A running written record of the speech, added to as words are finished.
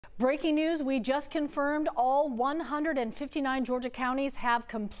Breaking news, we just confirmed all 159 Georgia counties have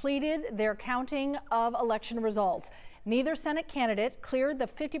completed their counting of election results. Neither Senate candidate cleared the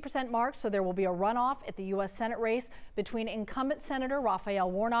 50% mark, so there will be a runoff at the U.S. Senate race between incumbent Senator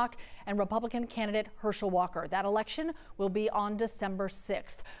Raphael Warnock and Republican candidate Herschel Walker. That election will be on December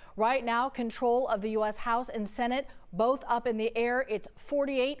 6th. Right now, control of the U.S. House and Senate both up in the air. It's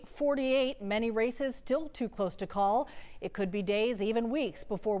 48-48. Many races still too close to call. It could be days, even weeks,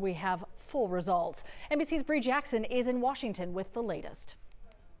 before we have full results. NBC's Bree Jackson is in Washington with the latest.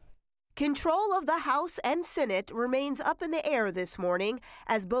 Control of the House and Senate remains up in the air this morning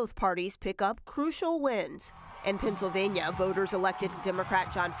as both parties pick up crucial wins. In Pennsylvania, voters elected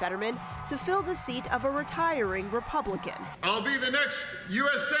Democrat John Fetterman to fill the seat of a retiring Republican. I'll be the next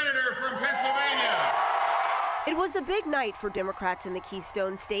U.S. Senator from Pennsylvania. It was a big night for Democrats in the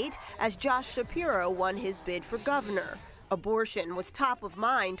Keystone State as Josh Shapiro won his bid for governor. Abortion was top of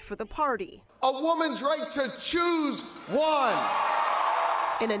mind for the party. A woman's right to choose one.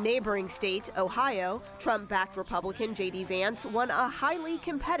 In a neighboring state, Ohio, Trump-backed Republican J.D. Vance won a highly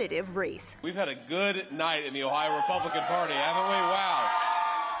competitive race. We've had a good night in the Ohio Republican Party, haven't we? Wow.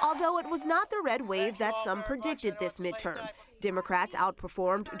 Although it was not the red wave that some predicted this midterm, Democrats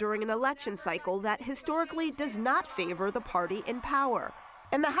outperformed during an election cycle that historically does not favor the party in power.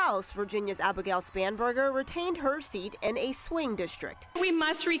 In the House, Virginia's Abigail Spanberger retained her seat in a swing district. We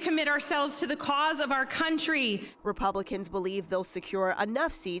must recommit ourselves to the cause of our country. Republicans believe they'll secure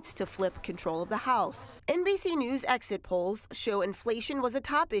enough seats to flip control of the House. NBC News exit polls show inflation was a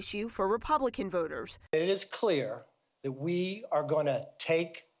top issue for Republican voters. It is clear that we are going to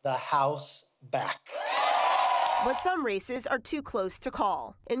take the House back. But some races are too close to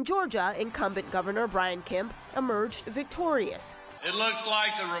call. In Georgia, incumbent Governor Brian Kemp emerged victorious. It looks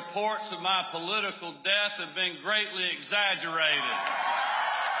like the reports of my political death have been greatly exaggerated.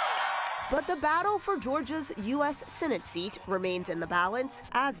 But the battle for Georgia's U.S. Senate seat remains in the balance,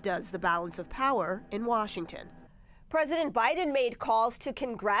 as does the balance of power in Washington. President Biden made calls to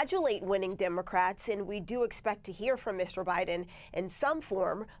congratulate winning Democrats, and we do expect to hear from Mr. Biden in some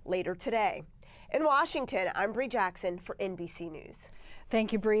form later today. In Washington, I'm Bree Jackson for NBC News.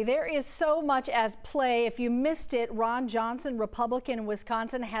 Thank you, Bree. There is so much as play. If you missed it, Ron Johnson, Republican in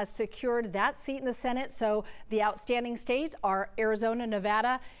Wisconsin, has secured that seat in the Senate. So the outstanding states are Arizona,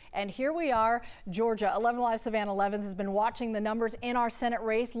 Nevada, and here we are, Georgia. 11 Live Savannah Levins has been watching the numbers in our Senate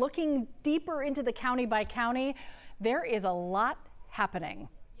race, looking deeper into the county by county. There is a lot happening.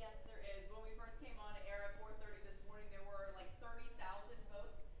 Yes, there is. When we first came on air at 4:30 this morning, there were like 30,000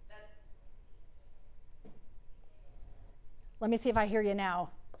 votes. Let me see if I hear you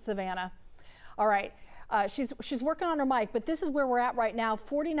now, Savannah. All right. She's working on her mic, but this is where we're at right now.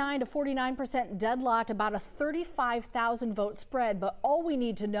 49 to 49% deadlocked, about a 35,000 vote spread. But all we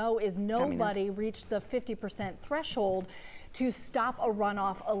need to know is nobody reached the 50% threshold to stop a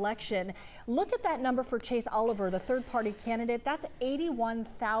runoff election. Look at that number for Chase Oliver, the third-party candidate. That's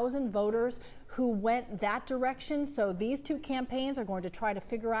 81,000 voters who went that direction. So these two campaigns are going to try to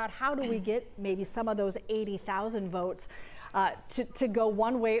figure out how do we get maybe some of those 80,000 votes to go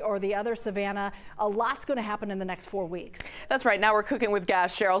one way or the other, Savannah. A lot's going to happen in the next 4 weeks. That's right. Now we're cooking with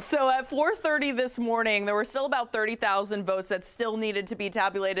gas, Cheryl. So at 4:30 this morning, there were still about 30,000 votes that still needed to be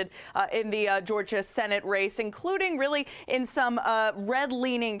tabulated in the Georgia Senate race, including really in some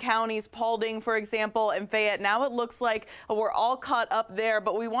red-leaning counties, Paulding, for example, and Fayette. Now it looks like we're all caught up there,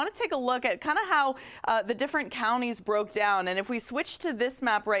 but we want to take a look at kind of how the different counties broke down. And if we switch to this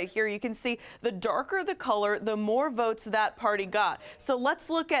map right here, you can see the darker the color, the more votes that party got. So let's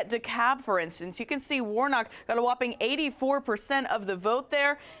look at DeKalb, for instance. You can see Warnock got a whopping 84% of the vote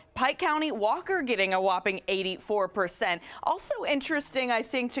there. Pike County, Walker getting a whopping 84%. Also interesting, I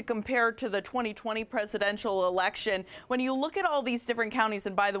think, to compare to the 2020 presidential election. When you look at all these different counties,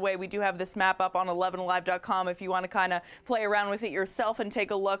 and by the way, we do have this map up on 11live.com if you want to kind of play around with it yourself and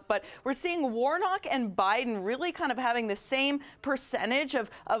take a look. But we're seeing Warnock and Biden really kind of having the same percentage of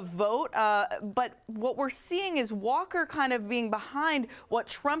vote. But what we're seeing is Walker kind of being behind what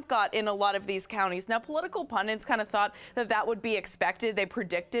Trump got in a lot of these counties. Now, political pundits kind of thought that that would be expected. They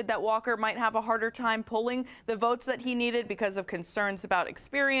predicted that Walker might have a harder time pulling the votes that he needed because of concerns about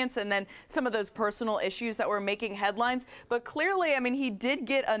experience and then some of those personal issues that were making headlines. But clearly, I mean, he did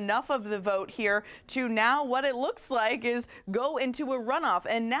get enough of the vote here to now what it looks like is go into a runoff.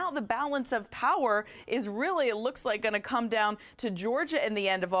 And now the balance of power is really, it looks like, going to come down to Georgia in the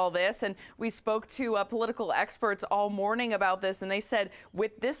end of all this. And we spoke to political experts all morning about this, and they said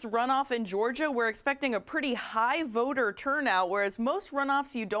with this runoff in Georgia, we're expecting a pretty high voter turnout, whereas most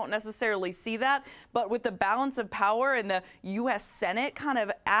runoffs you don't necessarily see that. But with the balance of power in the U.S. Senate kind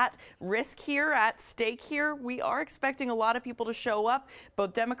of at risk here, at stake here, we are expecting a lot of people to show up,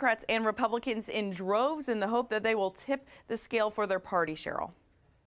 both Democrats and Republicans in droves, in the hope that they will tip the scale for their party, Cheryl.